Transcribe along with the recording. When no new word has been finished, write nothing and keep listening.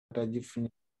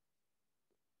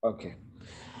Okay.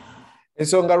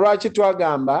 Ensonga lwaki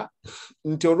twagamba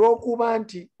nti olw'okuba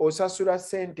nti osasula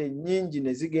ssente nnyingi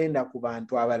ne zigenda ku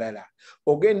bantu abalala,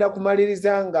 ogenda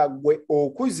kumaliriza nga gwe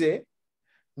okuze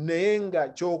naye nga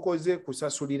ky'okoze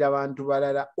kusasulira bantu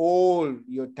balala all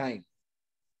your time.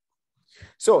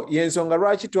 So y'ensonga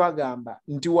lwaki twagamba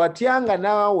nti watyanga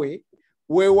naawe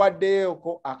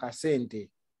weewaddeyoko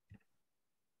akasente,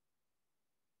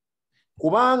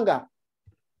 kubanga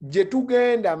gye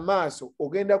tugenda maaso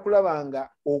ogenda kulaba nga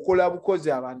okola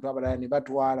bukozi abantu abalala ne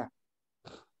batwala.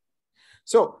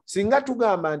 So singa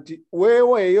tugamba nti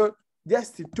weeweeyo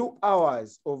just 2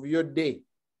 hours of your day,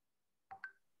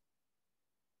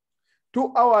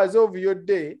 2 hours of your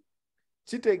day,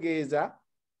 kitegeeza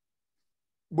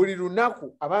buli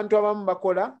lunaku abantu abamu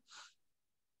bakola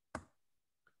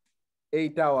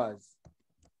 8 hours,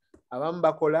 abamu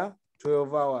bakola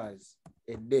 12 hours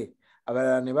a day,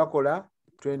 abalala ne bakola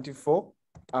 24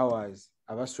 hours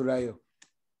abasulayo.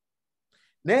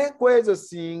 Naye ku ezo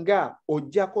singa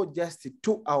ojjako just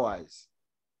 2 hours,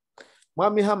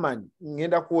 Mwami Hamani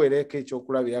ngenda kuweereko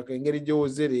ekyokulabirako, engeri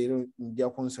gy'owoze leero njja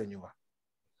kunsonyiwa.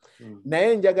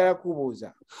 Naye njagala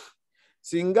kubuuza,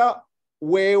 singa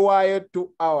weewaayo 2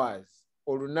 hours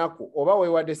olunaku oba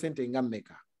weewadde sente nga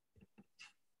mmeka?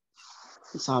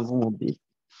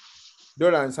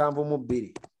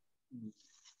 $7.2.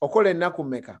 Okola ennaku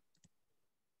mmeka?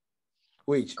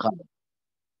 Wiki?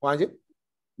 Wanje?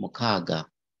 6.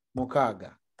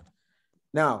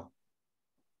 Now,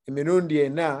 emirundi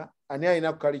ena ani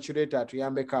alina ku calculator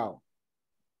atuyambeko awo?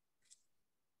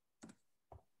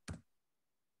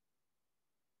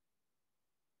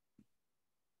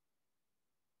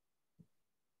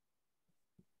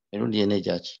 Emirundi ena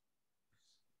ejaki?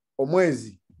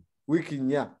 Omwezi, wiki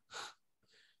 4.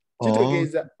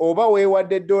 Kitegeeza oba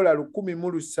weewadde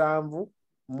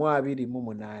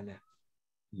 $1,728.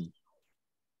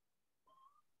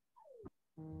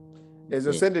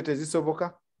 Ezo sente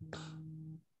tezisoboka?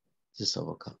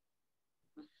 Zisoboka.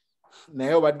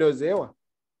 Naye obadde ozeewa?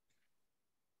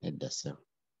 Edda sir.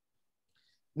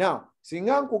 Now,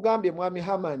 singa nkugambye Mwami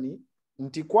Hamani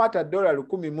nti kwata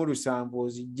 $1,700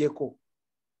 oziggyeko,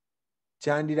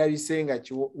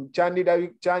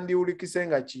 kyandiwulikise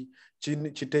nga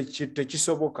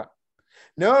tekisoboka.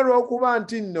 Naye olw'okuba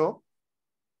nti nno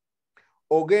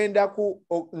ogenda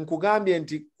nkugambye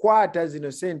nti kwata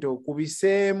zino sente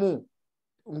okubiseemu,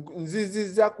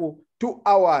 nzizizza ku 2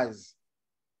 hours,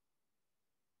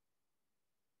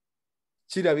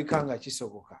 kirabika nga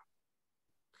kisoboka.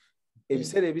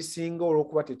 Ebiseera ebisinga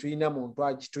olw'okuba tetulina muntu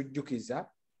akitujjukiza,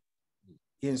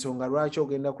 y'ensonga lwaki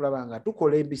ogenda kulaba nga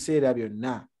tukola ebiseera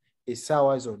byonna,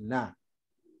 essaawa zonna,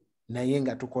 naye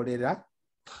nga tukolera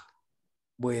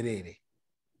bwereere.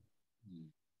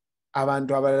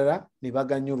 Abantu abalala ne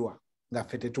baganyulwa nga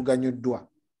ffe tetuganyuddwa.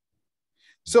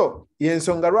 So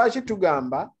y'ensonga lwaki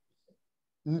tugamba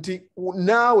nti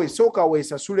naawe sooka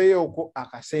weesasuleyooko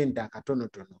akasente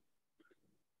akatonotono,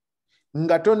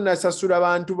 nga tonnasasula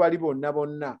bantu bali bonna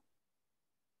bonna.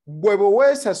 Gwe bwe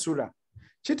weesasula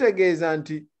kitegeeza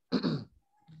nti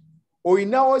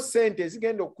oyinawo sente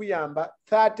ezigenda okuyamba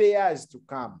 30 years to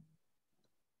come.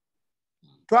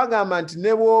 Twagamba nti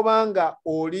ne bw'obanga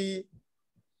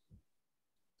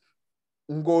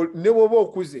ne bw'oba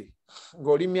okuze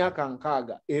ng'oli myaka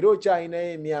 6 era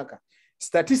okyalinayo emyaka,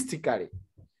 statistically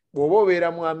bw'oba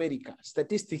obeera mu America,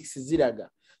 statistics ziraga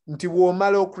nti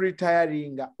bw'omala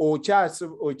okuritayaringa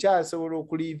okyasobola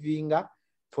okulivinga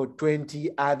for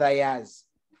 20 other years.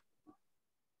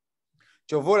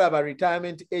 Kyova olaba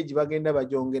retirement age bagenda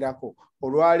bagyongerako.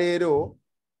 Olwaleero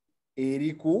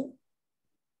eri ku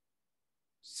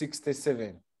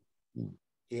 67,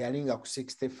 eyalinga ku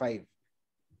 65.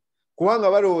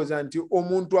 Kubanga balowooza nti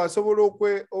omuntu asobola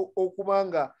okuba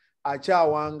nga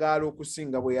akyawangaala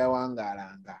okusinga bwe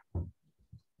yawangaalanga.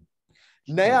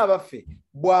 Naye abaffe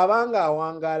bw'abanga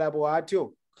awangaala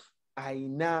bw'atyo,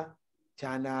 ayina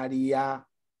kyanaaliya,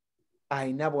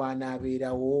 ayina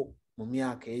bw'anaabeerawo mu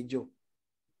myaka egyo.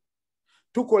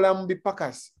 Tukola mu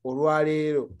bipakasi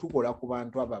olwaleero, tukola ku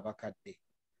bantu abo abakadde,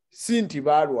 si nti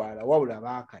baalwala wabula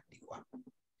baakaddiwa.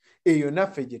 Eyo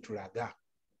naffe gye tulaga.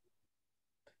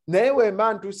 Naye bwe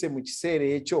mba ntuuse mu kiseera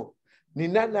ekyo,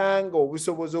 nina nange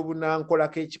obusobozi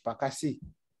obunankolako ekipakasi.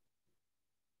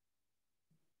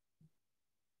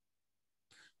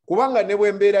 Kubanga ne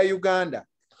bwe mbeera Uganda,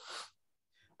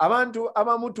 abantu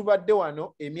abamu tubadde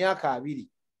wano emyaka 2.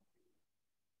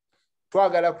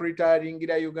 Twagala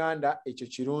kuritayaringira Uganda, ekyo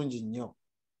kirungi nnyo.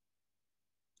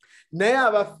 Naye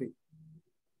abaffe,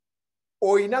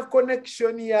 oyina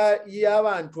connection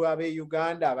y'abantu ab'e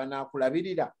Uganda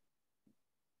abanaakulabirira?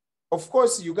 Of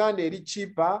course Uganda eri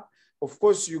cheaper. Of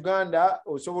course Uganda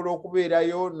osobola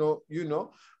okubeerayo no, you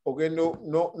know, ogendo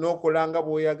no kolanga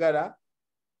bwoyagala.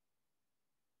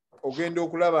 Ogenda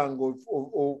okulaba ngo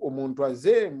omuntu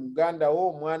azze muganda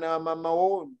wo mwana wa mama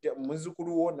wo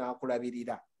muzukulu wo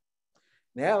n'akulabirira.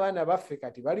 Naye abaana baffe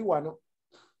kati bali wano.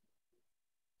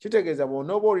 Kitegeeza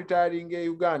bw'onooba olitaringa e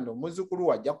Uganda omuzukulu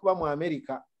wo ajja kuba mu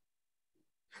Amerika.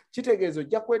 Kitegeeza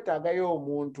ojja kwetaagayo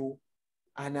omuntu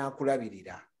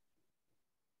anaakulabirira.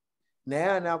 Naye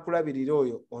anaakulabirira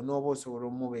oyo onooba osobola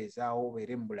omubeezaawo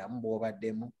obeere mu bulamu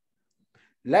bw'obaddemu.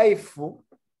 Life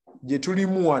gye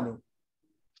tulimu wano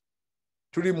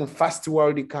tuli mu first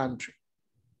world country.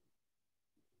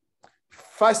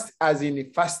 First as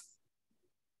in first.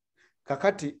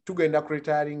 Kakati tugenda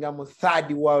kuretiringa mu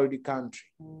third world country.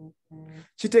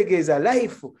 Kitegeeza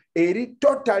life eri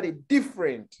totally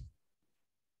different.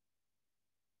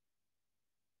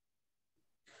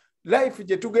 Life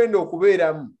gye tugenda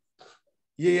okubeeramu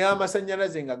ye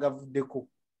y'amasannyalaze nga gavuddeko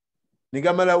ne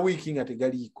gamala wiiki nga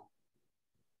tegaliiko.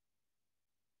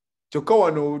 Kyokka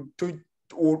wano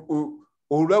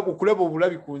okulaba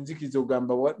obulabi ku nzikiza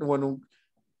ogamba wano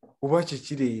oba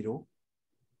kikireero.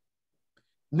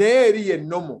 Naye eri ye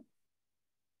nnomo.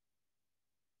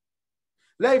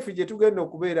 Life gye tugenda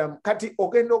okubeeramu kati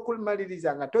ogenda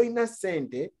okumaliriza nga toyina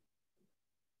ssente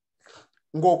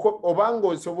obanga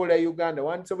osobola Uganda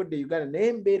wandisobodde Uganda naye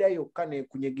embeera yokka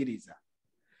neekunyigiriza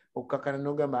okukakana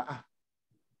n'ogamba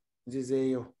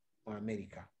nzizeeyo mu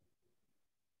Amerika.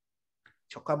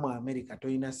 Kyokka mu Amerika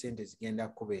toyina ssente zigenda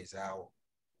kukubeezaawo.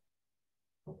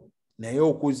 Naye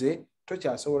okuze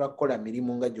tokyasobola kukola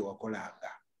mirimu nga gye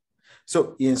wakolanga.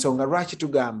 So yensonga lwaki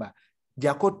tugamba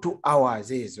jako 2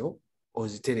 hours ezo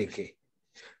ozitereke.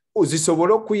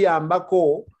 Ozisobola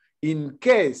okuyambako in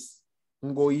case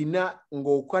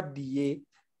ng'okwaddiye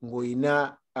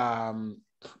ng'oyina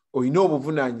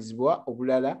obuvunaanyizibwa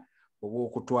obulala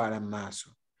obw'okutwala mu maaso.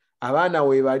 Abaana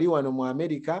we bali wano mu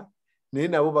Amerika naye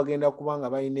nabo bagenda kuba nga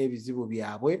balina ebizibu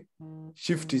byabwe,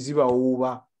 shift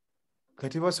zibawuuba nga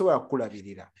tebasobola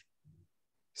kukulabirira.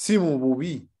 Si mu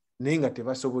bubi naye nga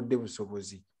tebasobodde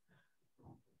busobozi.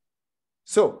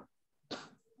 So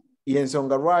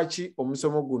yensonga lwaki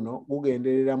omusomo guno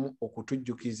gugendereramu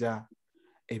okutujjukiza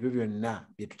ebyo byonna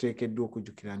bye tuteekeddwa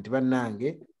okujjukira nti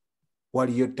bannange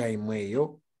waliyo time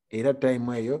eyo, era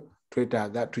time eyo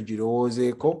twetaaga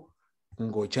tugirowoozeeko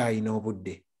ng'okyalina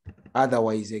obudde.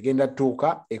 Otherwise egenda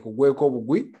tuuka ekugweko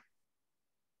obugwi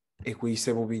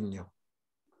ekuyise bubi nnyo.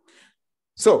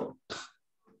 So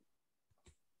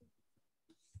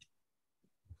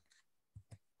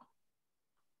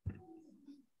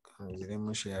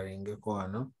kanziremu sharingeko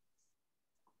wano.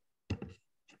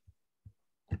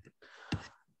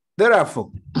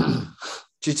 Therefore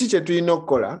kiki kye tulina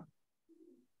okukola?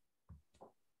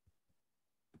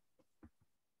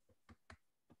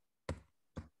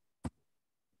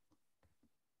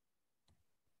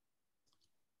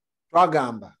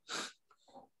 Twagamba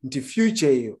nti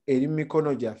future eyo eri mu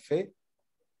mikono gyaffe,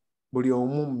 buli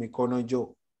omu mu mikono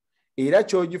gyo, era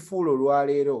ky'ogifuula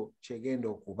olwaleero kyegenda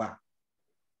okuba.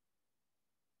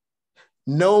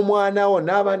 N'omwana wo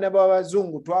n'abaana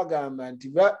b'abazungu twagamba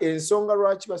nti ensonga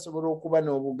lwaki basobola okuba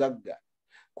n'obugagga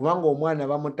kubanga omwana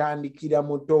bamutandikira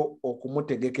muto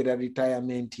okumutegekera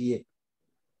retirement ye.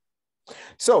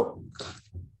 So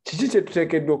kiki kye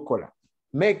tuteekeddwa okukola?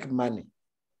 Make money.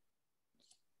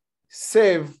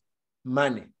 Save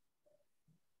money.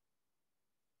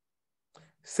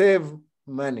 Save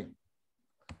money.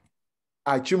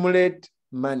 Accumulate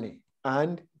money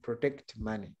and protect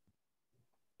money.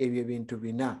 Ebyo bintu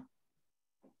bina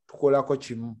tukolako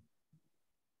kimu,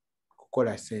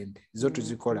 kukola sente zo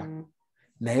tuzikola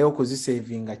naye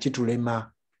okuzisavinga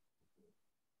kitulema.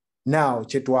 Now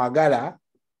kyetwagala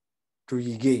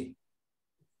tuyige.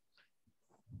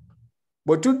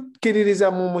 Bwe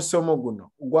tukkiririza mu musomo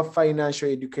guno gwa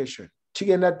financial education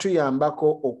kigenda tuyambako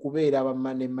okubeera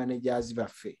abamane managers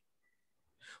baffe.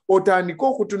 Otandika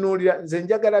okutunuulira, nze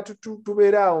njagala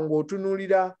tubeera awo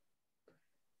ng'otunuulira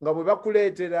nga bwe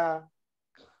bakuleetera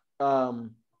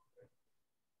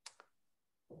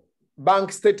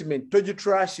bank statement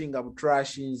togitrashinga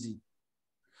butrashinzi,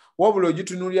 wabula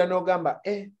ogitunuulira n'ogamba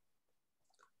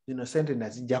zino sente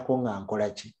nazijjako nga nkola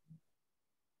ki?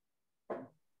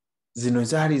 Zino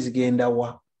zaali zigenda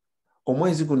wa?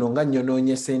 Omwezi guno nga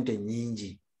nyonoonye sente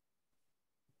nnyingi.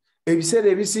 Ebiseera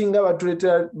ebisinga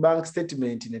batuleetera bank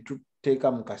statement ne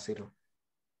tuteeka mu kasero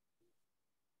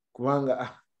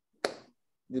kubanga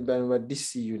ba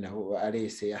DCU nabo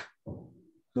aleese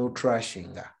no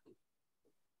trashinga.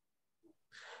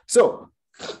 So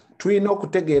tulina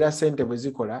okutegeera sente bwe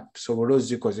zikola tusobole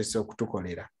ozikozesa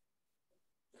okutukolera.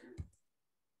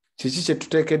 kiki kye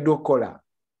tuteekeddwa okukola?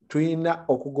 Tulina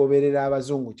okugoberera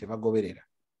abazungu kye bagoberera.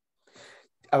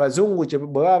 Abazungu bwe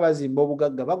baba bazimba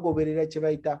obugagga bagoberera kye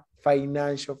bayita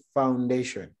financial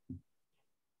foundation.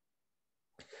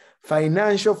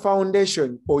 Financial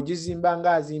foundation ogizimba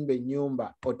ng'azimba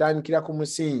ennyumba, otandikira ku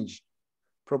musingi,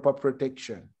 proper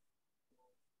protection.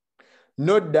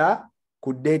 Nodda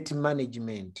ku debt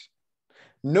management,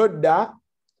 nodda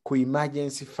ku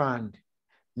emergency fund,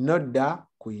 nodda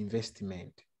ku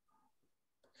investment.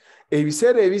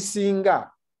 Ebiseera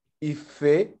ebisinga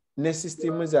ife ne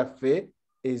system zaffe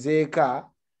ezeeka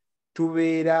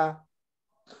tubeera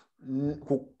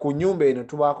ku nyumba eno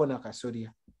tubaako na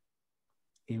kasolya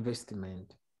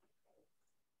investment.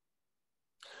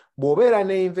 Bw'obeera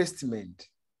ne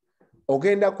investment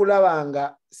ogenda kulaba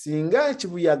nga singa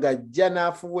ekibuyaga ajja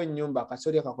n'afuwa ennyumba,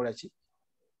 akasolya kakola ki?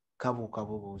 Kabuuka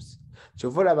bubuuzi.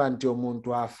 Kyova olaba nti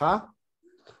omuntu afa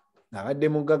ng'abadde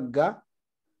mugagga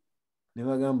ne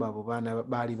bagamba abo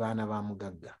baali baana ba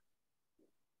mugagga,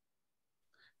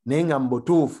 naye nga mu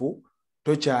butuufu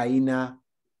tokyayina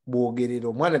bwogerero,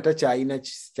 omwana takyayina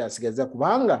kyasigaza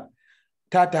kubanga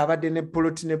taata abadde ne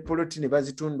poloti ne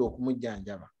bazitunda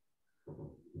okumujjanjaba.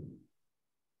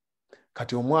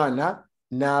 Kati omwana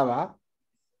n'aba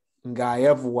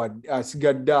ng'ayavuwa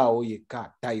asigadde awo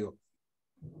yekka tayo,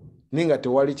 naye nga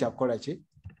tewali kyakola ki?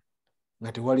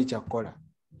 Nga tewali kyakola.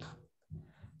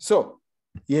 So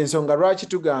yensonga lwaki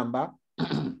tugamba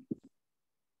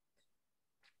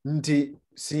nti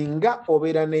singa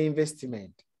obeera ne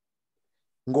investment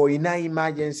ng'oyina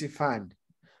emergency fund,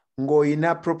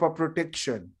 ng'oyina proper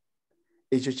protection,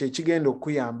 ekyo kye kigenda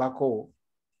okuyambako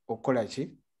okukola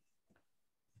ki?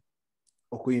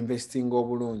 Okuinvestinga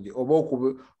obulungi oba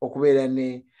okubeera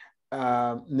ne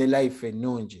life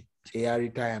ennungi eya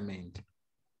retirement.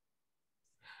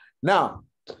 Now,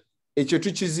 ekyo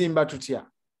tukizimba tutya?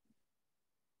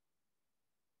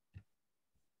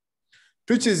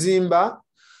 Tukizimba,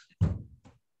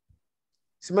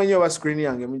 simanyi oba screen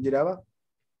yange mugiraba?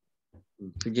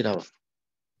 Tugiraba.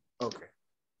 Okay.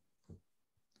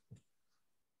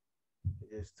 I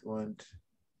just want to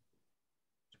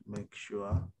make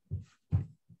sure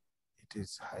it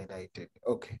is highlighted.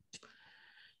 Okay.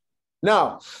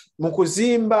 Now, mu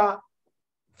kuzimba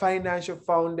financial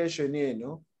foundation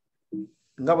eno,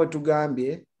 nga bwe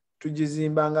tugambye,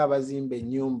 tugizimba ng'abazimba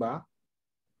ennyumba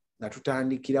nga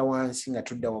tutandikira wansi nga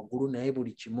tudda waggulu, naye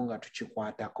buli kimu nga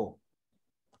tukikwatako.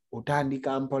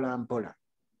 Otandika mpola mpola.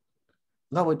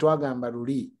 Nga bwe twagamba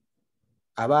luli,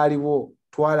 abaaliwo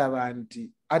twalaba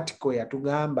nti article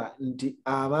yatugamba nti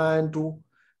abantu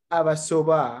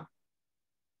abasoba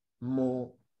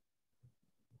mu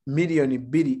miliyoni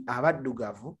 2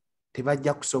 abaddugavu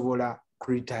tebajja kusobola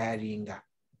kuritayaringa.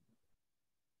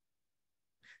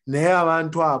 Naye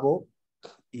abantu abo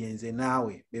yenze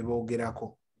naawe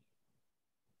beboogerako.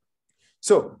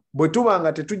 So bwe tuba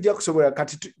nga tetujja kusobola,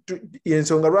 kati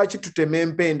yensonga lwaki tutema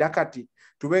empenda kati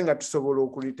tube nga tusobola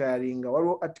okuritayaringa.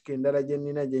 Waliwo article endala gye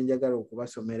nnina gye njagala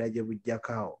okubasomera gye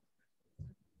bujjakaawo.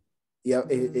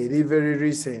 Eri very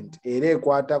recent, era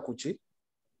ekwata ku ki?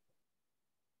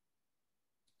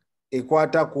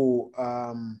 Ekwata ku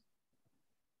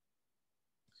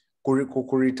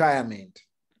retirement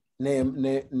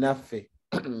naffe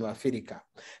mu Afirika.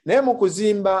 Naye mu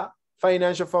kuzimba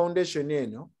financial foundation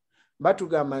eno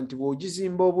batugamba nti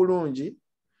bw'ogizimba obulungi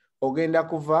ogenda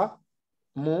kuva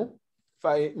mu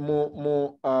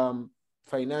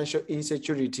financial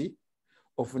insecurity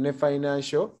ofune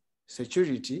financial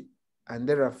security, and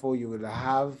therefore you will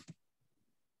have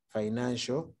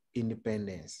financial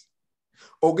independence.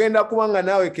 Ogenda kuba nga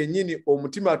naawe kennyini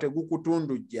omutima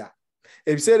tegukutundujja.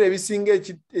 Ebiseera ebisinga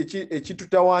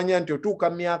ekitutawaanya nti otuuka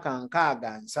mu myaka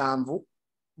 60-70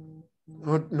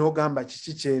 n'ogamba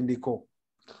kiki kyendiko.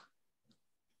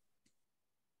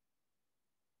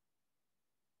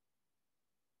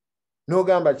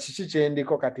 N'ogamba kiki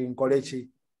kyendiko kati nkole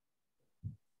ki?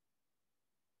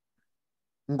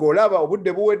 Ng'olaba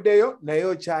obudde buweddeyo naye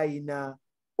okyayina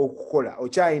okukola,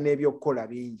 okyayina ebyokukola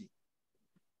bingi.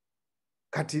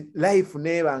 Kati life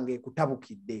neebanga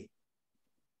ekutabukidde.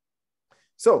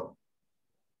 So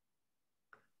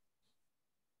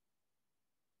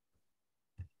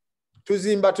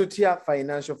tuzimba tutya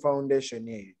financial foundation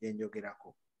eyo gye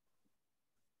njogerako?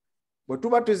 Bwe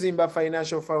tuba tuzimba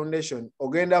financial foundation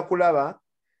ogenda kulaba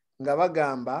nga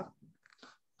bagamba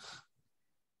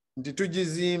nti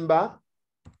tugizimba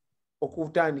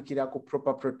okutandikira ku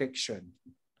proper protection.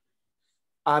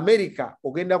 America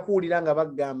ogenda kuwulira nga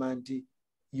bagamba nti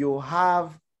you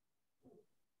have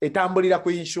etambulira ku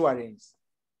insurance.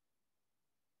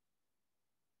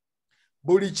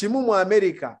 Buli kimu mu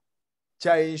America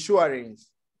kya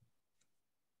insurance.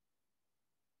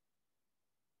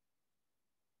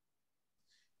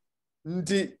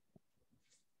 nti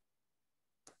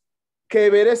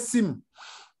kebere simu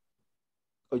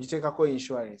ogiteekako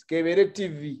insurance, kebere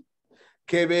TV,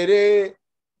 kebere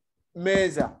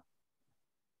meeza,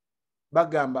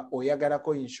 bagamba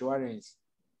oyagalako insurance.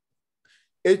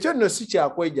 Ekyo nno si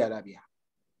kyakwejalabya.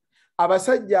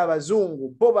 Abasajja abazungu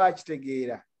bo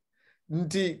bakitegeera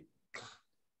nti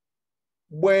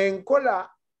bwenkola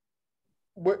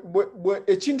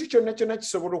ekintu kyonna kyonna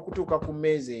kisobola okutuuka ku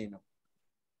mmeeza eno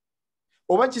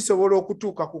oba kisobola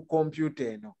okutuuka ku kompyuta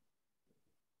eno.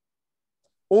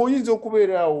 Oyinza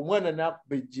okubeera awo omwana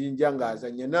n'akuba ejjinja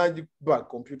ng'azanya n'agikuba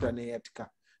kompyuta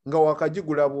n'eyatika nga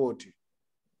wakagigula bw'oti.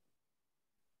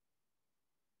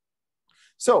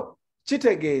 So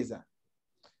kitegeeza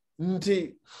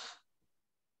nti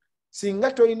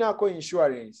singa toyinaako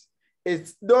insurance,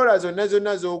 dola zonna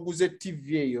zonna z'oguze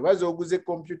TV eyo oba z'oguze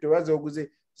kompyuta oba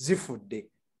z'oguze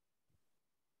zifudde.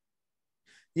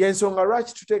 Y'ensonga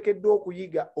lwaki tuteekeddwa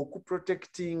okuyiga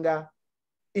okuprotectinga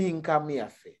income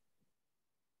yaffe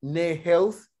ne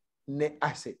health ne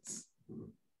assets.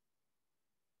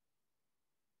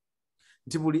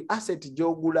 Nti buli asset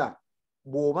gy'ogula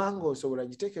bw'obanga osobola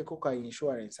giteekeko ka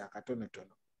insurance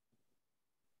akatonotono.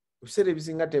 Ebiseera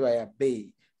ebisinga teba ya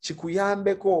bbeeyi,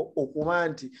 kikuyambeko okuba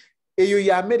nti eyo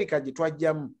ya America gye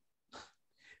twajjamu.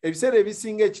 Ebiseera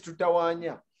ebisinga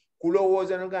ekitutawaanya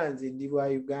kulowooza noga nze ndi bwa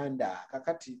Uganda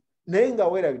kakati naye nga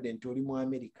weerabidde nti oli mu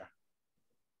America.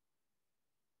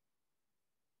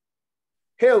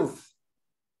 Health,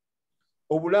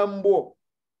 obulamu bwo,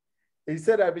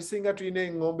 ebiseera ebisinga tulina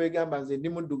engombe egamba nze ndi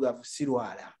muddugavu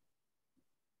sirwala.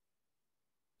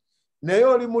 Naye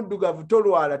oli muddugavu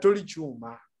tolwala, toli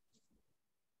kyuma.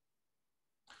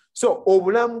 So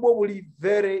obulamu bwo buli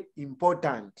very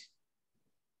important.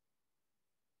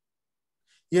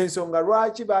 Y'ensonga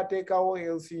lwaki baateekawo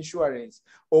health insurance.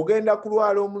 Ogenda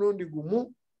kulwala omulundi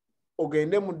gumu,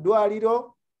 ogende mu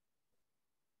ddwaliro,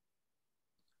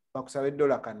 bakusaba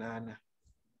 $8.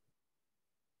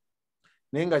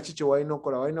 Naye nga kiki walina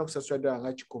okukola? Walina okusasula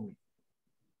 $100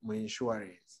 mu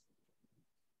insurance.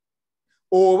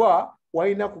 Oba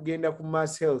walina kugenda ku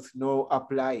mass health no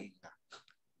applying.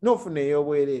 N'ofuna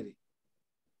ey'obwerere.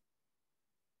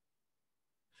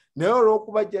 Naye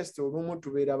olw'okuba just olumu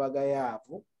tubeera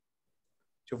bagayaavu,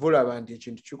 kyova olaba nti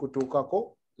ekintu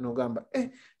kikutuukako n'ogamba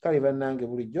kale bannange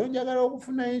bulijjo njagala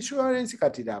okufuna insurance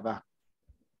kati raba.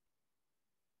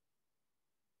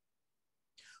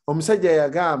 Omusajja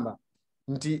yagamba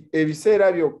nti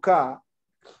ebiseera byokka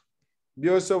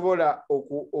by'osobola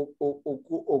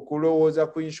okulowooza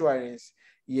ku insurance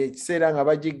y'ekiseera nga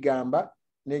bagigamba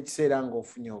n'ekiseera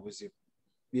ng'ofunye obuzibu.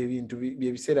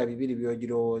 By'ebiseera bibiri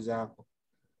by'ogirowoozaako.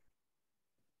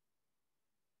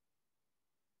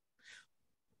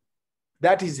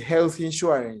 That is health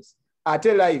insurance.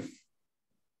 Ate life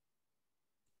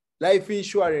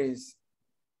insurance,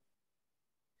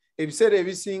 ebiseera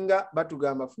ebisinga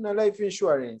batugamba funa life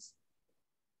insurance.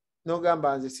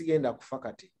 N'ogamba nze sigenda kufa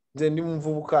kati. Nze ndi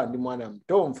muvubuka, ndi mwana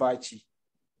muto, nfaaki.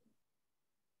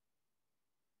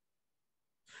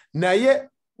 Naye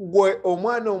gwe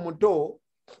omwana omuto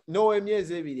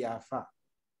n'ow'emyezi 2 afa.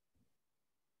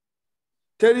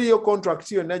 Teriyo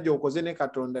contract yonna gy'okoze ne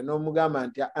Katonda n'omugamba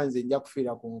nti nze nja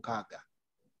kufiira ku 6.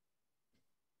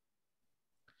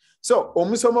 So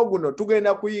omusomo guno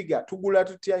tugenda kuyiga tugula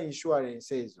tutya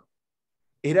insurance ezo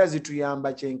era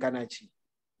zituyamba kyenkana ki.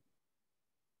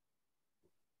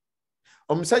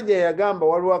 Omusajja yagamba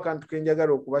waliwo akantu ke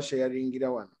njagala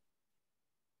okubasharingira wano.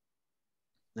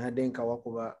 Nadde nkawa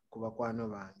ku bakwano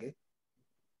bange.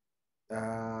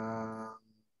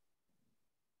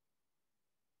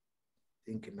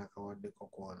 Think nakawaddeko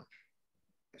kwano.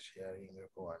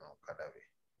 Sharingeko wano kalabe.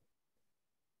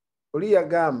 Oli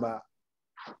yagamba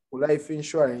ku life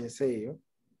insurance eyo.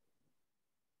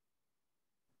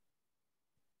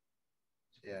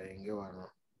 Sharinge wano.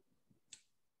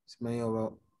 Simanyi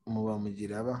oba muba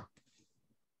mugiraba.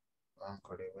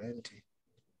 Bankole bwenti.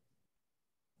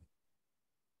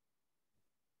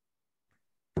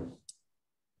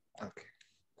 Okay.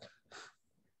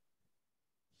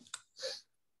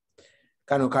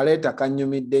 Kano kaleeta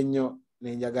kannyumidde nnyo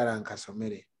nenjagala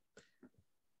nkasomere.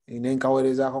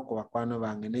 Nenkaweerezaako ku bakwano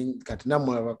bange kati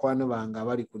nammwe abakwano bange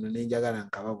abali kuno nenjagala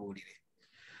nkababuulire.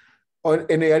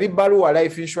 Eno yali bbaluwa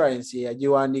life insurance ye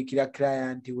yagiwandiikira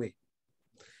client we.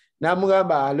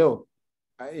 N'amugamba alo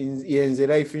yenze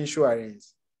life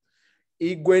insurance.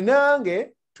 Igwe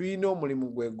nange tulina omulimu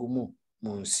gwe gumu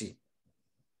mu nsi.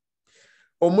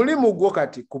 Omulimu gwo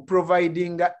kati ku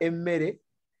providinga emmere,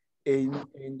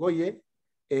 engoye,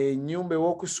 ennyumba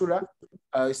ew'okusula,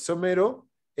 essomero,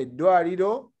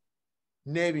 eddwaliro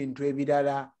n'ebintu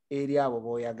ebirala eri abo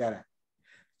b'oyagala.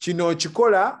 Kino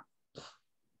kikola,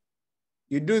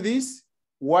 you do this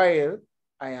while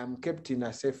I am kept in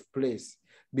a safe place.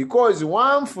 Because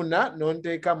wanfuna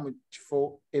nonteeka mu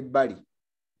kifo ebbali.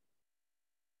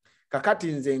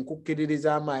 Kakati nze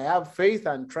nkukkiririzaamu, I have faith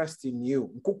and trust in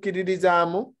you.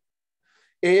 Nkukkiririzaamu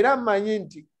era mmanyi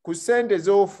nti ku ssente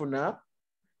z'ofuna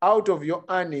out of your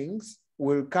earnings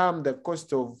will come the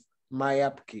cost of my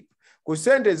upkeep. Ku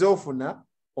ssente z'ofuna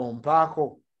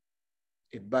ompaako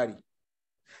ebbali.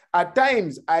 At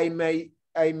times I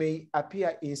may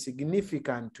appear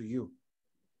insignificant to you.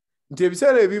 Nti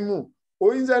ebiseera ebimu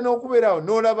oyinza n'okubeerawo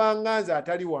n'olaba nga nze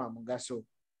atali wa mugaso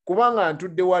kubanga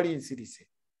ntudde wali nsirise.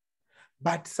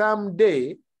 But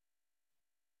someday,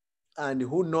 and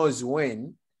who knows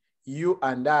when, you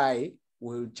and I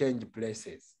will change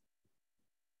places.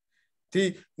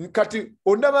 Kati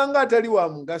ondaba nga atali wa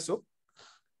mugaso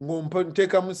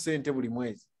ng'onteekamu ssente buli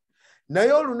mwezi.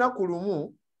 Naye olunaku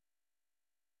lumu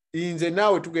nze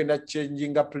naawe tugenda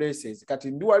changinga places.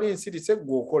 Kati ndi wali nsirise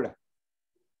gw'okola.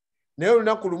 Naye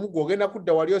olunaku lumu gw'ogenda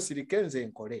kudda wali osirike nze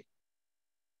nkole.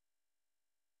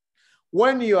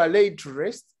 When you are laid to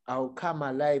rest, I will come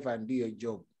alive and do your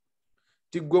job.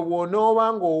 Tigwe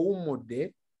bw'onooba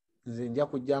ng'owummudde, nze nja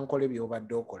kujja nkole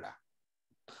by'obadde okola.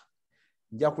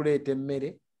 Nja kuleeta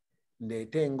emmere,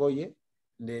 ndeete engoye,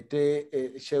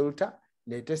 ndeete shelter,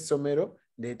 ndeete essomero,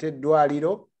 ndeete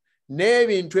eddwaliro,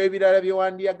 n'ebintu ebirala bye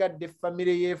wandiyagadde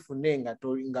famire yeefune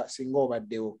nga singa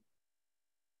obaddewo.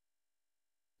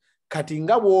 Kati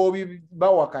nga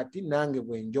bw'obiba wakati nange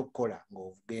bwe nja okukola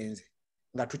ng'ogenze.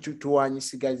 Nga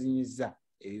tuwanyisigazizza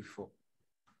ebifo.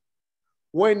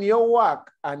 When your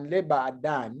work and labor are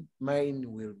done, mine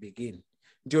will begin.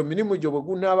 Nti omirimu gyo bwe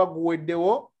gunaaba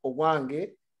guweddewo,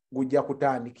 ogwange gujja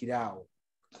kutandikiraawo.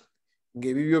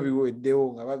 Ng'ebibyo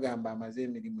biweddewo nga bagamba amaze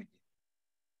emirimu gye.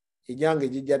 Egyange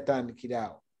gijja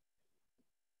kutandikiraawo.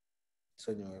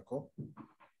 Sonyiweko.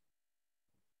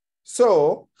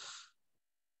 So,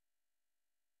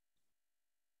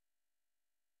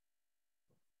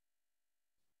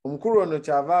 omukulu ono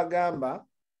kyava agamba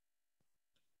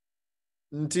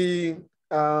nti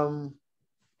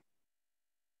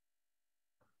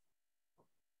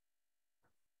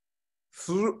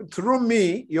through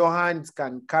me your hands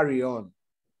can carry on.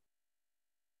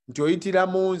 Nti oyitira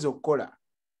mu nze okukola.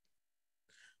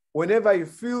 Whenever you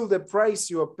feel the price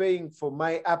you are paying for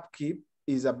my upkeep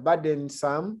is a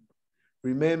burdensome,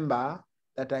 remember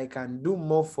that I can do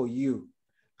more for you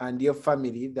and your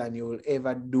family than you will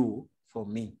ever do for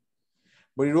me.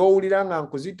 Buli lw'owulira nga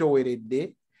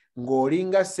nkuzitoweredde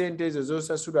ng'olinga ssente ezo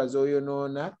z'osasula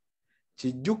z'oyonoona,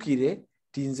 kijjukire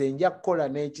ti nze nja kukola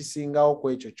n'ekisingawo ku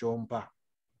ekyo ky'ompa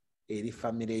eri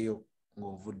famire yo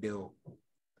ng'ovuddewo.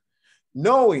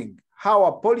 Knowing how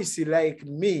a policy like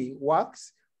me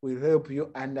works will help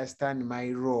you understand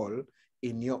my role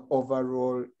in your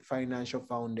overall financial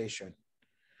foundation.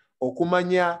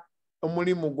 Okumanya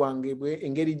omulimu gwange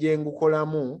engeri gye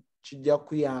ngukolamu kijja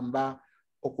kuyamba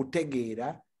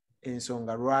okutegeera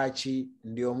ensonga lwaki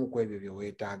ndi omu ku ebyo bye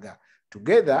weetaaga.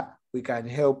 Together we can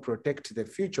help protect the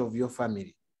future of your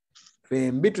family.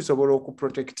 Fembi tusobola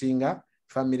okuprotectinga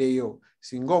famire yo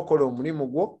singa okola omulimu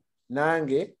gwo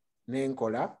nange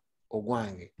nenkola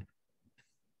ogwange.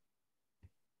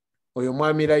 Oyo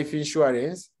mwami life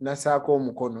insurance nasaako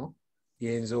omukono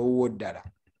yenze owuwo ddala.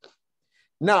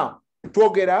 Now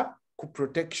twogera ku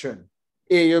protection.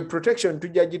 Eyo protection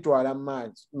tujja gitwala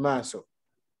maaso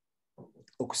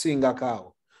okusingako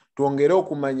awo. Twongere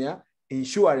okumanya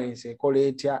insurance ekola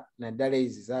etya naddala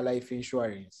ezi za life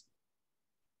insurance.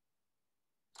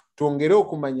 Twongere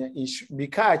okumanya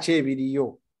bika ki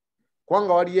ebiriyo.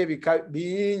 Kubanga waliyo ebika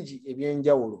bingi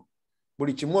ebyenjawulo.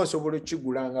 Buli kimu osobola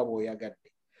okigula nga bw'oyagadde.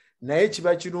 Naye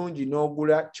kiba kirungi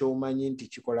n'ogula ky'omanyi nti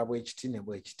kikola bwe kiti ne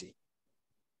bwe kiti.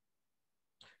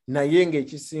 Naye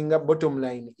ng'ekisinga bottom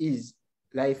line is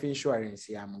life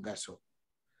insurance ya mugaso.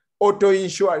 Auto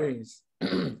insurance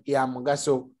ya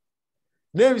mugaso.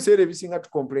 N'ebiseera ebisinga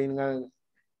tucomplaininga.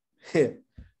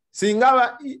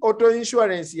 Singa auto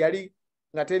insurance yali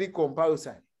nga teri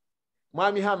compulsory.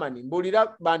 Mwami Hamani,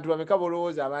 mbulira bantu bameka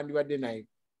bolowooza abandi badde naye.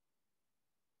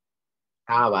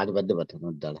 Abandi badde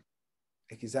batono ddala.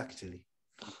 Exactly.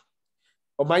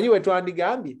 Omanyi we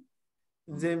twandigambye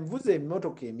nze nvuze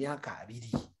emmotoka emyaka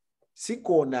 2.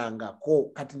 Sikoonangako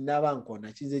kati naba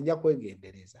nkoona kize nja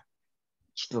kwegendereza.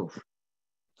 Kituufu.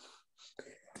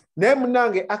 Naye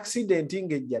munnange accident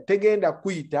ng'ejja tegenda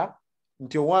kuyita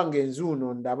nti owange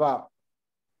nzuuno ndaba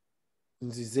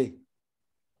nzize.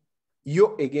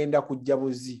 Yo egenda kujja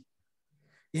buzi.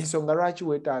 Ensonga lwaki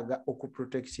weetaaga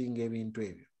okuprotectinga ebintu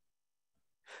ebyo.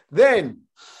 Then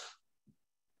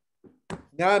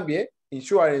ngambye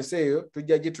insurance eyo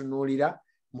tujja gitunuulira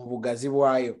mu bugazi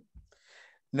bwayo.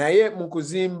 Naye mu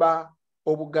kuzimba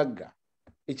obugagga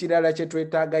ekirala kye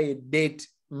twetaaga ye debt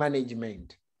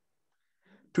management.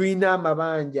 Tuyina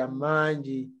amabanja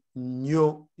mangi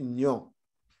nnyo.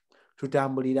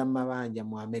 Tutambulira mu mabanja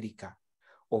mu America.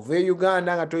 Ova e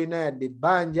Uganda nga tolina yadde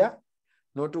ebbanja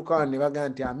n'otuuka ne bagamba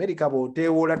nti America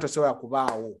bw'oteewoola tosobola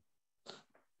kubaawo.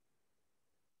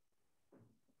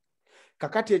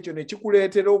 Kakati ekyo ne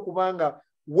kikuleetera okubanga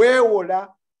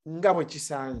weewola nga bwe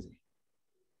kisanze.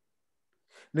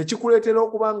 Ne kikuleetera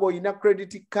okubanga olina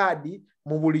credit card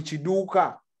mu buli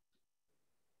kiduuka.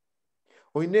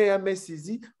 Olina eya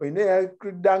Macy's, olina eya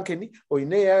Dunkin',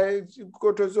 olina eya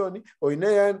Cotozone, olina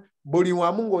eya buli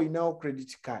wamu ng'olinawo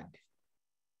credit card.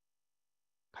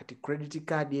 Kati credit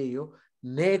card eyo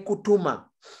neekutuma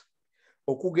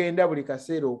okugenda buli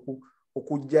kaseera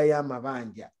okujjayo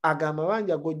amabanja. Ago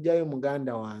amabanja g'ojjayo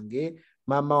muganda wange,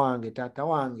 maama wange, taata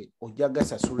wange, ojja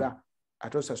gasasula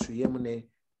ate osasuliremu ne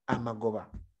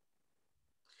amagoba.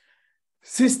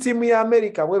 System ya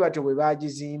America bwe batyo bwe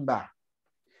bagizimba.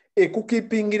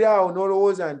 Ekukipingira awo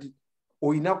n'olowooza nti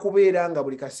olina kubeera nga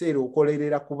buli kaseera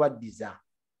okolerera kubaddiza.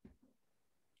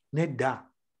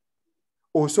 Nedda.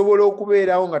 Osobola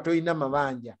okubeerawo nga tolina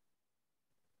mabanja.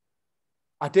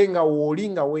 Ate nga wooli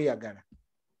nga weeyagala.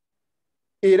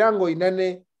 Era ng'olina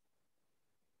ne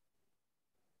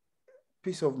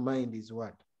peace of mind is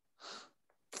what?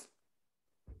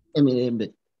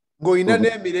 Emirembe. Ng'olina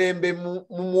n'emirembe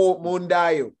mu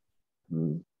ndaayo.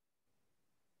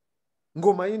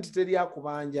 Ng'omanyi nti teri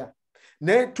akubanja.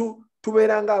 Naye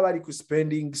tubeera nga abali ku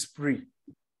spending spree.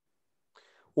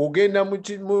 Ogenda mu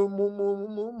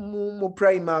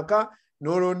Primark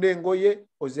n'olonda engoye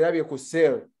ozirabye ku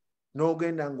sale.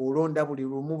 N'ogenda ng'olonda buli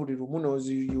lumu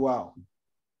n'oziyiwaawo.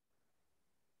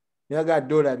 Nyaga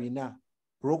 $4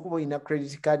 olw'okuba olina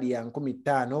credit card ya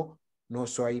 15,000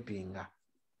 n'oswipinga.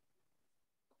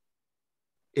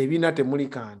 Ebina temuli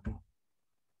kantu.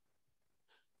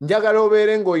 Njagala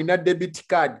obeere ng'olina debit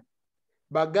card.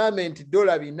 Bagambe nti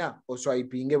 $4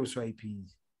 oswipinge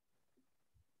buswipingi.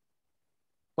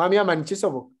 Mwami Amani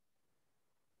kisoboka?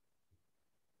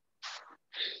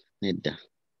 Nedda.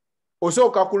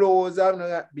 Osooka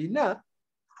kulowooza bina?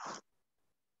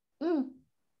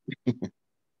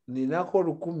 Ninako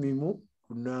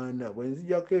 1,800 bwe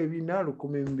nzijjako ebina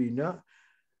 1,400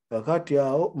 kakati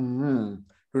awo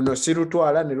luno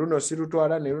sirutwala ne luno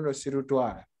sirutwala ne luno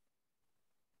sirutwala.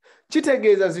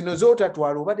 Kitegeeza zino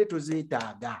z'otatwala obadde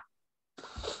tozeetaaga.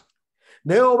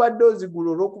 Naye obadde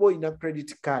ozigula olw'okuba olina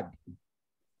credit card.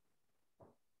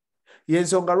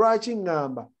 Y'ensonga lwaki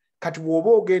ngamba kati bw'oba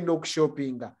ogenda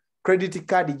okushopinga credit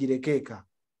card girekeeka.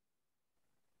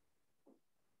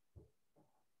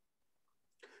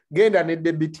 Genda ne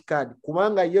debit card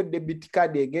kubanga yo debit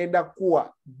card egenda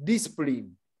kuwa discipline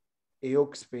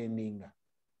ey'okuspendinga.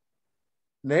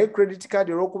 Naye credit card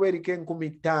olw'okuba eriko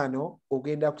 15,000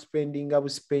 ogenda kuspendinga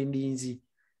buspendinzi.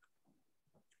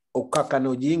 Okukakana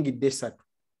ogiyingidde 3.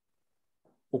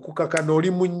 Okukakana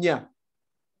oli mu 4.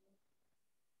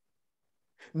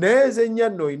 Naye ezennya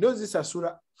nno olina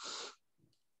ozisasula.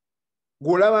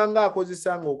 Gw'olaba nga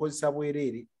akozesa ng'okozesa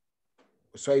bwereere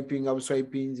oswipinga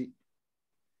buswipinzi.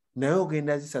 Naye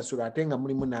ogenda zisasula ate nga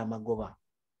mulimu n'amagoba.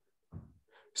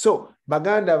 So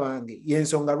baganda bange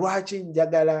y'ensonga lwaki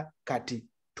njagala kati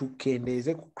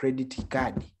tukendeeze ku credit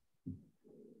card.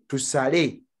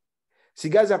 Tusale.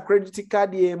 Sigaza credit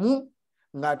card emu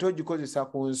ng'ate ogikozesa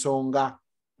ku nsonga.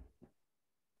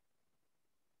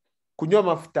 Kunywa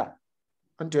amafuta.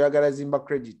 Anti oyagala zimba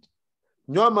credit.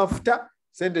 Nywa amafuta,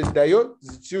 sente zidayo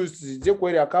zijje ku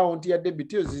account ya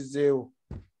debit ozizzeewo.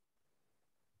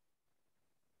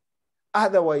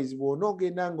 Otherwise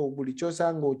bw'onoogenda nga buli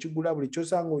kyosanga okigula, buli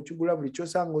kyosanga okigula, buli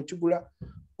kyosanga okigula,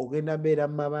 ogenda beera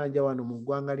mu mabanja wano mu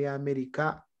ggwanga lya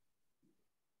America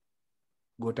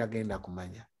g'otagenda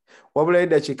kumanya. Wabula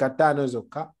eddakiika 5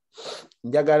 zokka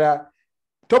njagala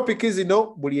topiki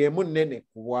zino buli emu nnene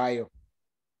ku bwayo.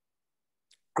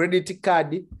 Credit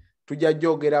card tujja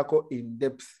gyogerako in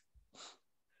depth.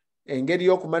 Engeri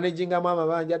y'okumanagingamu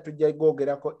amabanja tujja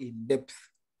gyogerako in depth.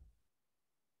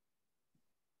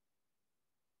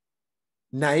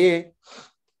 Naye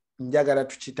njagala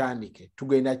tukitandike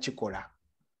tugenda kikola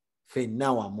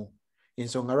ffenna wamu.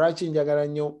 Ensonga lwaki njagala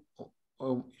nnyo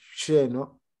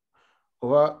sheno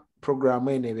oba programu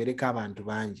eno ebeereko abantu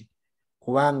bangi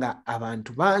kubanga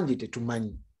abantu bangi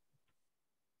tetumanyi.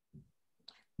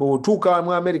 Bw'otuuka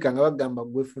mu America nga bagamba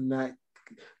gwefuna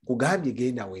kugambye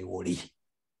genda weewoli.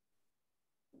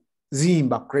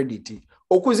 Zimba credit.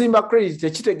 Okuzimba credit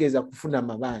tekitegeeza kufuna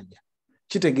mabanja.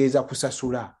 Kitegeeza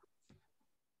kusasula.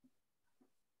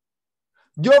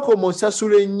 gy'okoma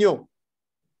osasula ennyo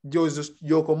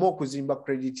gy'okoma okuzimba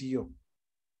credit yo,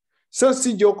 so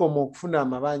si gy'okoma okufuna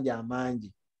amabanja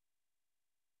amangi.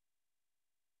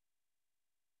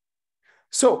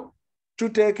 So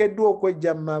tuteekeddwa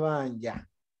okwejja mu mabanja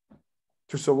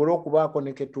tusobole okubaako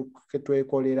ne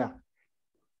ketwekolera.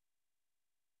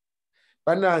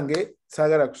 Bannange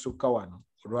saagala kusukka wano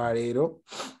olwaleero.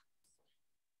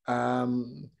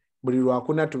 Buli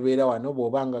lwakuna tubeera wano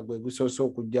bw'obanga gwe gusoose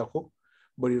okujjako,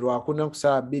 buli lwakuna ku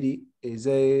ssaawa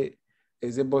 2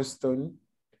 eze Boston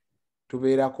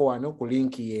tubeerako wano ku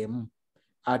linki y'emu.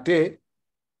 Ate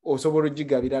osobola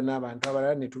ogigabira n'abantu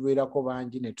abalala ne tubeerako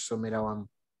bangi ne tusomera wamu.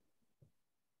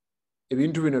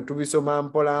 Ebintu bino tubisoma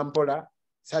mpola mpola,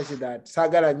 such that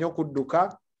saagala nnyo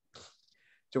kudduka.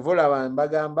 Kyova olaba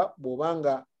mbagamba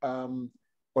bw'obanga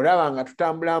olaba nga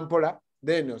tutambula mpola,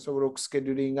 then osobola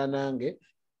okuschedulinga nange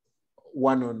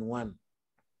one on one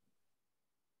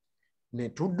ne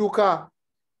tudduka.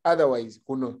 Otherwise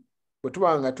kuno bwe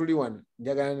tuba nga tuli wano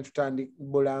njagala ne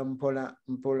tutandikula mpola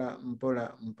mpola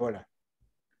mpola mpola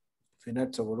ffenna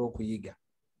tusobole okuyiga.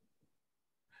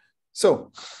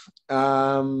 So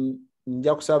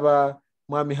nja kusaba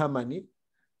Mwami Hamani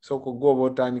sooka gwoba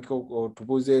otandika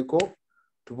otubuuzeeko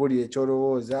tubulire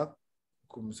ekyolowooza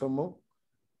ku musomo,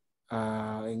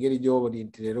 engeri gy'oba oli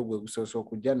nti leero gwe gusoose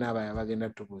okujja n'abalala bagenda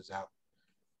tubuuzaako.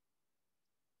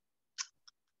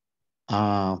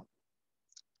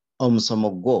 Omusomo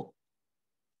gwo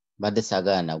badde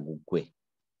saagala naguggwe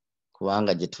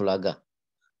kubanga gye tulaga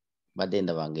badde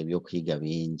ndabanga ebyokuyiga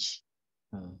bingi,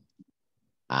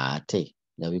 ate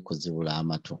nga bikuzibula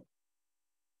amatu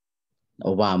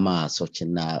oba amaaso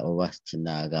oba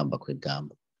kinaagamba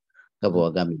kwegamba nga bwe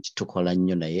wagambye nti tukola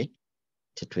nnyo naye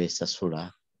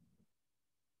tetwesasula.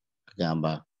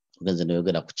 Gamba ogenze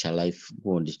noyogera ku kya life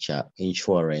gundi kya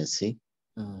insurance,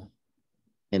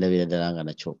 endabira ddala nga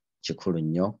nakyo kikulu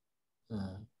nnyo.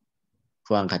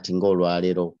 Kubanga kati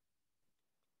ng'olwaleero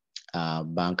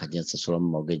banka gye nsasulamu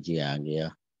mortgage yange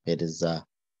yapeereza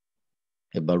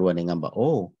ebbaluwa neŋŋamba,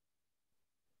 oh,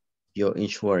 your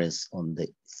insurance on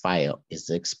the file is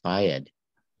expired.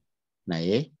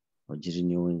 Naye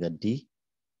ogirenewinga ddi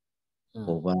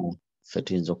oba ffe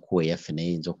tuyinza okuwa eyaffe naye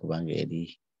eyinza okuba nga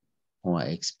eri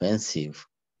more expensive.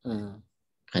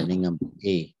 Kati neŋŋamba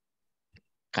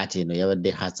kati eno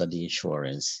yabadde hazard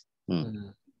insurance.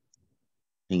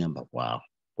 Neŋŋamba wow,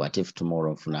 what if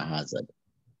tomorrow nfuna hazard?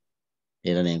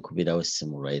 Era nenkubirawo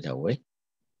essimu right away.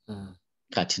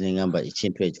 Kati neŋŋamba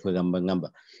ekintu ekyo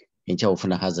ngamba enkya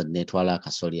ofuna hazard netwala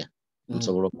akasolya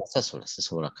nsobola okukasasula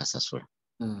sisobola kasasula.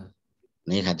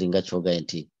 Naye kati nga kyogaye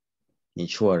nti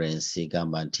insurance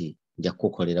egamba nti nja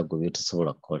kukolera gwe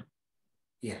byotasobola kukola.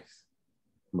 Yes.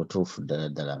 Mutuufu ddala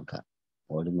ddala nka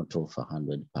oli mutuufu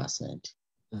 100%.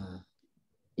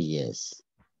 Yes.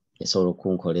 Esobola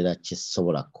okunkolera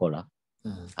kisobola kukola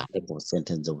ate ku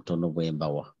busente nze butono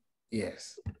bwembawa.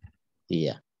 Yes.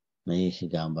 Yeah. Naye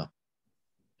kigamba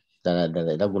ddala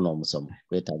ddala era guno omusomo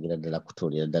gwetaagira ddala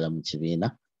kutuulira ddala mu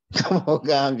kibiina kama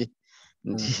ogambye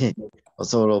nti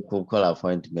osobola okukola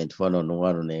appointment one on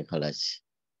one nekola ki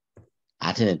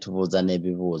ate ne tubuuza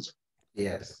n'ebibuuzo.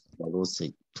 Yes.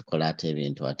 Oluusi tukola ate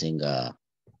ebintu ate nga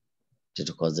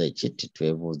tetukoze eki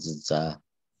titwebuuzizza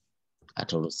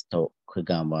ate oluusi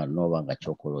kwegamba n'oba nga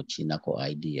kyokola okiinako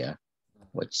idea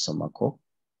wakisomako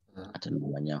ate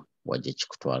nomanya wajja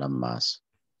kikutwala mu maaso.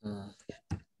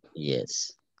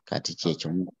 Yes. Kati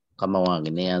kyekyo mukama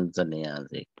wange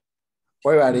neyanze.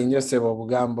 Webale nnyo ssebo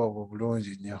obugamba obwo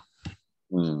bulungi nnyo.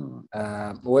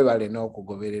 Webale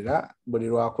n'okugoberera buli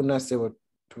lwakuna ssebo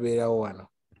tubeerawo wano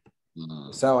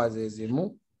ssaawa ze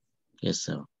zimu. Yes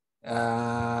sir.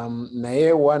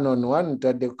 Naye one on one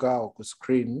ntaddeko ku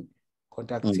screen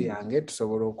contact yange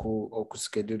tusobola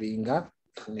okuschedulinga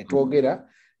ne twogera,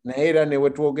 naye era ne we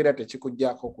twogera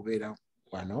tekikujjaako kubeera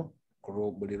wano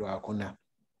ku buli lwakuna.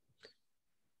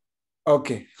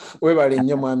 Okay, webale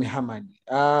nnyo Mwami Hamani.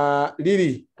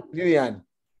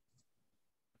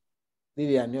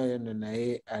 Lilian oyo nno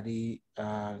naye ali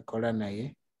nkola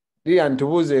naye. Lilian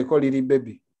tubuuzeeko Lili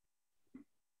baby.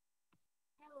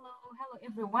 Hello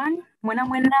everyone.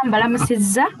 Mwena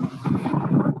mbalamusizza.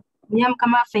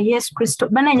 Mukama waffe Yesu Kristo.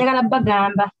 Bana njagala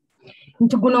bagamba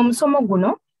nti guno omusomo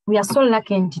guno we are so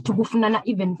lucky nti tugufunana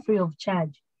even free of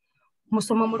charge.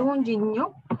 Musomo mulungi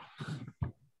nnyo.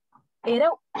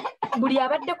 Era buli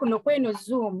abadde kuno kweno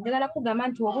Zoom njagala kugamba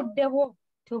nti obuddewo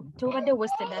tobadde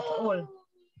wasted at all.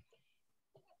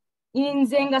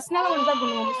 Inze nga sinalowooza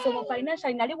guno omusomo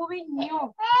financially nali bubi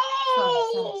nnyo.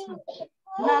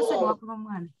 Nansonyiwa kuba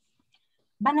mwana.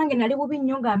 Banange nali bubi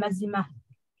nnyo ng'amazima.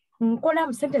 nkola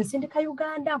mu sentence sindika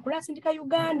Uganda nkola sindika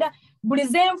Uganda buli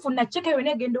zenfuna cheke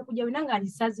yone genda okujja wina nga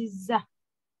alisazizza.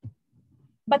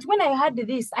 But when I had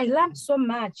this I learned so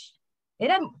much.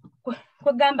 Era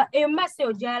kwegamba emase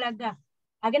ojalaga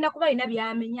agenda kuba ina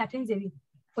byamenya atenze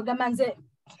kwegamba nze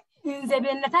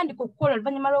bye natandika okukola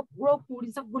oluvannyuma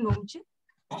lw'okuwuliza guno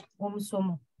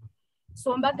omusomo.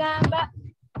 So mbagamba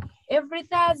every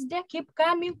Thursday keep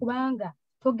coming kubanga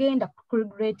togenda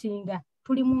regrettinga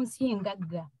tuli mu nsi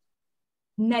engagga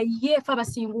naye fa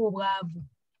basinga obwavu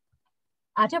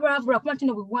ate baravu lwakuba nti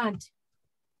no we want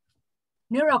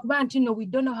naye lwakuba nti no we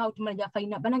don't know how to manage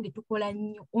afayina banange tukola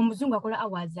nnyo. Omuzungu akola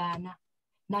hours 4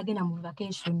 n'agenda mu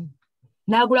vacation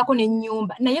n'agulako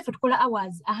n'ennyumba naye ffe tukola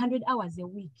hours 100 hours a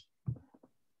week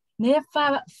naye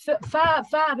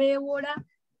fa abeewola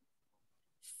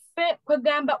fe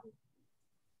kwegamba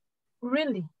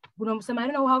really guno omusoma I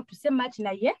don't know how to say much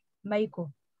naye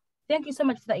Michael, thank you so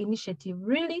much for the initiative.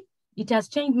 Really, it has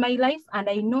changed my life and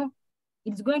I know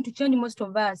it's going to change most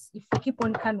of us if we keep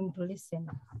on coming to listen.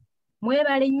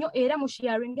 Mwebale nnyo era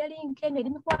musharing link eno eri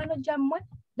mikwano gyammwe.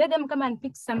 Let them come and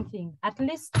pick something at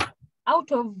least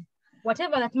out of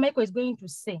whatever that Michael is going to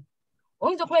say.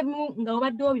 Oyinza okuba ebimu nga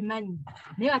obadde obimanyi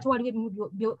naye ate waliwo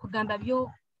ebimu kugamba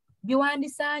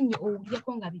byowandisaanye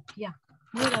owulyeko nga bipya.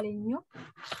 Mwebale nnyo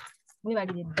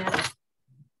mwebalire ddala.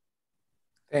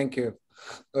 Thank you.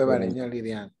 Webale nnyo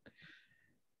Lilian.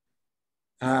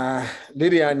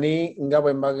 Lilian nga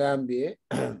bwe mbagambye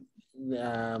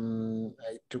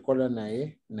tukola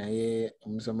naye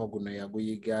omusomo guno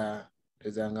yaguyiga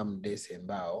tezanga mu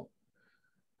December awo.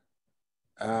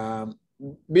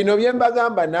 Bino bye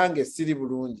mbagamba nange siri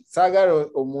bulungi. Saagala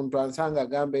omuntu ansanga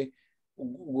agambe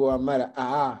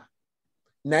gwamala.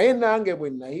 Naye nange bwe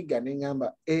nayiga ne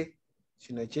ngamba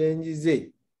kino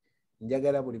kyenjize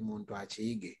njagala buli muntu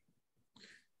akiyige.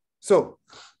 So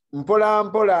mpola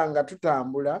mpola nga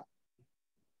tutambula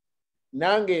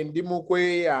nange ndi mu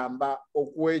kweyamba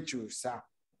okwekyusa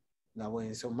nga bwe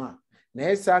nsoma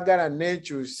naye saagala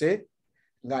neekyuse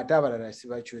ng'ate abalala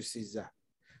sibakyusiza.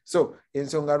 So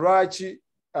ensonga lwaki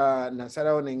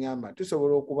nasalawo ne ngamba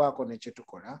tusobola okubaako ne kye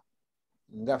tukola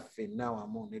nga ffenna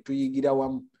wamu ne tuyigira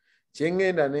wamu. Kye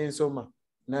ngenda n'ensoma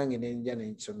nange ne njja ne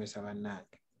nkisomesa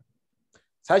bannange.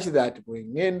 Such that bwe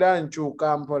ngenda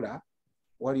nkyuka mpola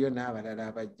waliyo n'abalala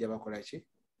abajja bakola ki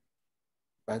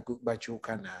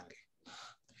bakyuka nange.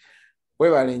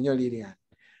 Webale nnyo Lilian.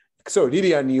 So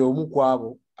Lilian y'omu ku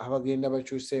abo abagenda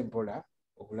bakyusa empola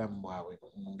obulamu bwabwe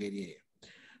mu ngeri eyo.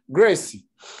 Grace.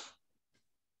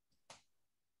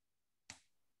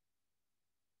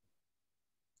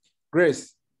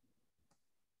 Grace.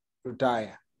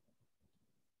 Retire.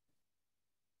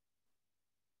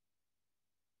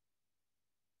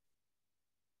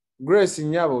 Grace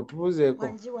Nyabo tubuzeeko.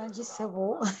 Wanji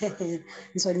sebo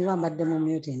nsonyiwa mbadde mu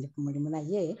mute ndi ku mulimu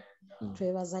naye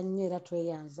twebaza nnyo era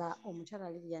tweyanza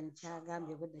omukyala Lilian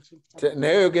kyagambye bwedda kimpita.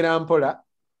 Naye yogera mpola.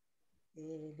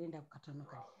 Linda ku katono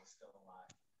kali.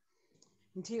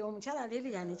 Nti omukyala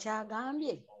Lilian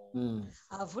kyagambye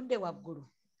avudde waggulu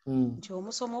nti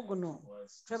omusomo guno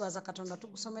twebaza Katonda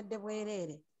tugusomedde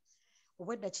bwereere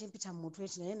obwedda kimpita mu mutwe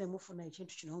naye ne mufuna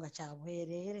ekintu kino nga kya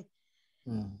bwereere.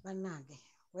 Bannange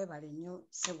webale nnyo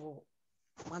sebo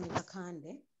mwami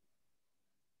Kakande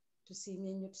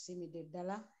tusiimye nnyo tusiimidde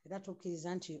ddala era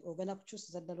tukkiriza nti ogenda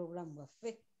kukyusiza ddala obulamu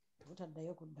bwaffe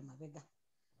obutaddayo kudda mabega.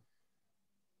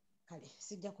 Kale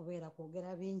sijja kubeera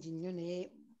kwogera bingi nnyo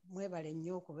naye mwebale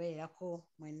nnyo okubeerako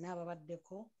mwenna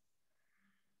ababaddeko.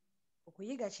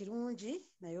 Okuyiga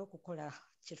kirungi naye okukola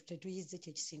tetuyize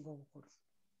kyekisinga obukulu.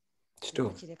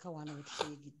 Kireka wano we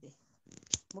tukiyigidde.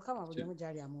 Mukama buli omu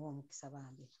gyali amuwa omukisa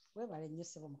bambi. Webale nnyo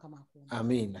sebo Mukama akuuma.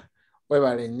 Amiina.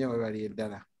 Webale nnyo webale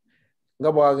ddala.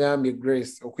 Nga bwagambye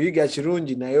Grace okuyiga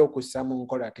kirungi naye okussa mu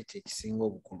nkola ate kyekisinga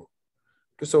obukulu.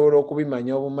 Tusobola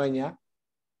okubimanya obumanya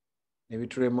ne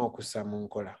bitulema okussa mu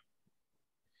nkola.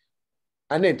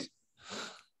 Annette.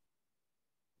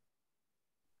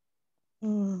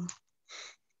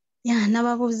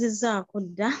 Nababuuzizzaako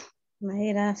dda naye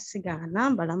era sigaana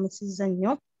mbalamusizza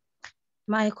nnyo.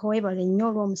 Michael webale nnyo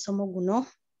olw'omusomo guno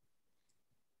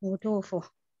mu butuufu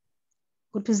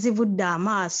gutuzibudde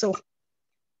amaaso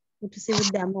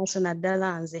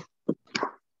naddala nze.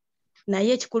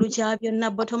 Naye ekikulu kya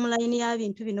byonna bottom line ya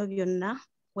bintu bino byonna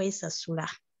kwesasula.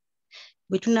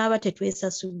 Bwe tunaaba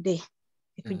tetwesasudde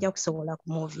tetujja kusobola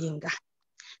kumuvinga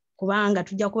kubanga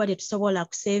tujja kuba tetusobola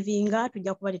kusevinga,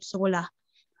 tujja kuba tetusobola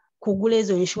kugula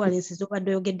ezo insurance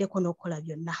z'obadde oyogeddeko n'okukola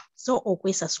byonna. So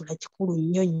okwesasula kikulu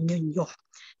nnyo nnyo nnyo.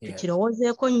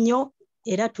 Tukirowoozeeko nnyo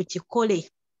era tukikole.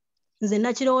 Nze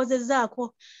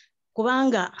nakirowoozezzaako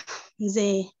kubanga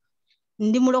nze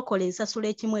ndi mulokole nsasula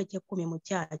ekimu eky'ekkumi mu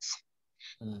kyaki.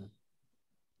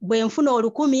 Bwe nfuna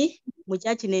 10,000 mu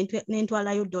kyaki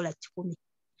n'entwalayo $100.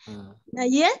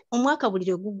 Naye omwaka buli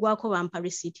lwe guggwako bampa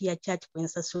risiiti ya kyaki kwe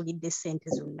nsasulidde ssente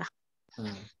zonna.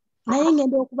 Naye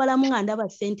ngenda okubalamu nga ndaba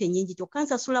ssente nnyingi kyokka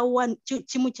nsasula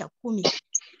kimu kya 10.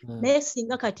 Naye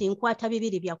singa kati nkwata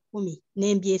 2 bya 10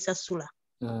 n'embyesasula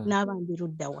n'aba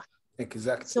mbiruddawa.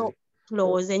 So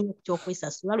tulowooze nnyo ku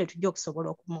ky'okwesasula lwe tujja okusobola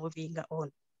okumuvinga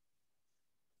ono.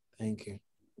 Thank you.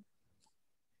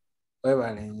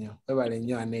 Webale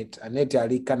nnyo Annette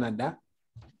ali Canada.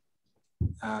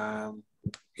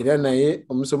 Era naye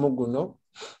omusomo guno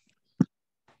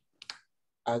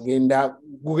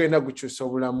gugenda gukyusa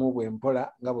obulamu bwe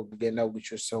mpola nga bwe gugenda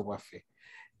gukyusa obwaffe.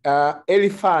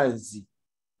 Elifazi.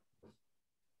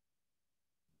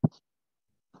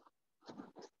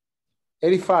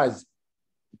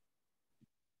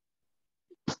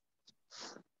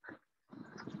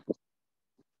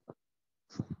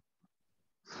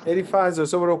 Elifazi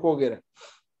osobola okwogera?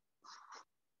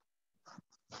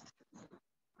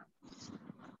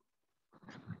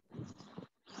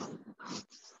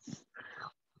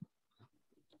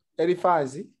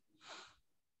 Elifazi.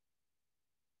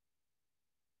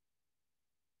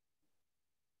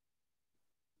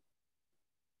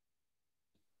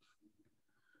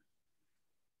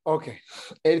 Okay.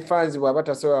 Elifazi bw'aba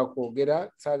tasobola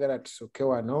kwogera saagala tusooke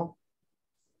wano.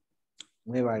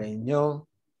 Mwebale nnyo.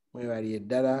 Mwebali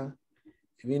eddala.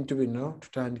 Ebintu bino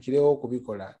tutandikirewo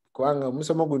okubikola kubanga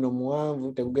omusomo guno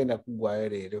muwanvu tegugenda kuggwayo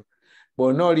leero.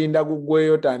 Bw'ona olinda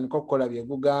guggweyo otandika okukola bye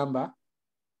gugamba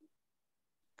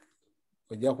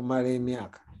ojja kumala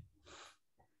emyaka.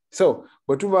 So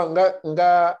bwe tuba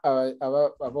nga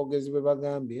aboogezi bwe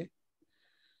bagambye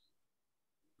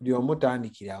buli omu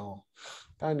tandikirawo.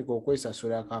 Tandika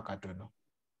okwesasulako akatono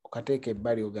okateeka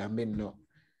ebbali ogambe nno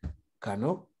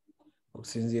kano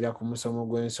okusinziira ku musomo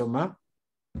gw'ensoma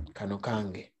kano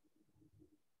kange.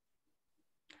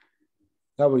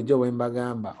 Nga bulijjo bwe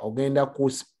mbagamba ogenda ku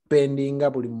spendinga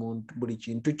buli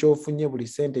kintu ky'ofunye buli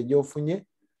ssente gy'ofunye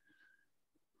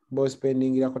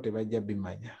b'ospendingirako tebajja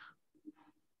bimanya.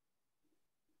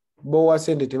 B'owa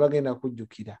ssente tebagenda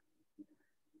kujjukira.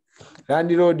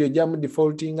 Landiroodi ojja mu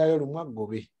defaultingayo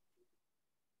lumwaggobe.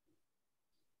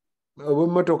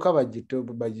 Obw'emmotoka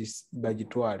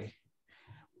bagitwale.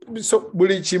 So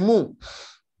buli kimu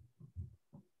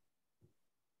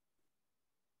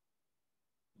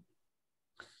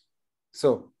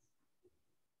so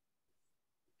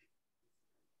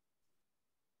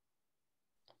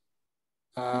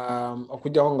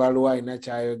okujjako nga waliwo alina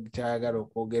kyayagala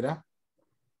okwogera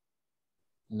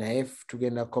naye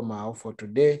tugenda kukomaawo for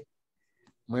today.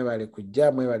 Mwebale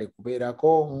kujja, mwebale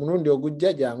kubeerako. Omulundi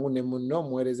ogujja jangu ne munno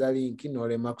omuweereza linki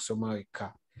n'olema kusoma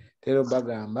wekka. Tero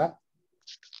bagamba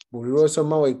buli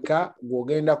lw'osoma wekka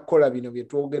gw'ogenda kukola bino bye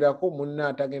twogerako munno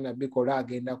atagenda bikola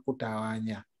agenda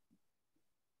kutawaanya.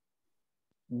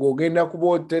 Gw'ogenda kuba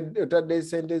otadde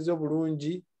ssente zo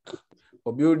bulungi,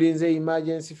 obuildinze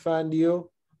emergency fund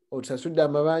yo, otusasudde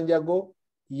amabanja go,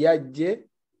 yajje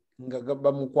nga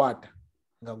bamukwata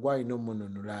nga gwalina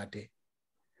omununula ate.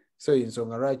 So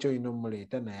ensonga lwaki olina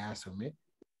omuleeta naye asome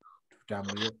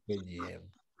tutambule ku peegi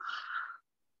y'emu.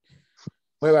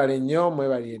 Mwebale nnyo,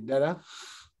 mwebale eddala.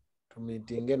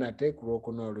 Tumitinge nate ku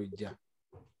Lwokuna olujja.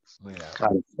 Mwera.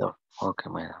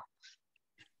 Okay, mwera.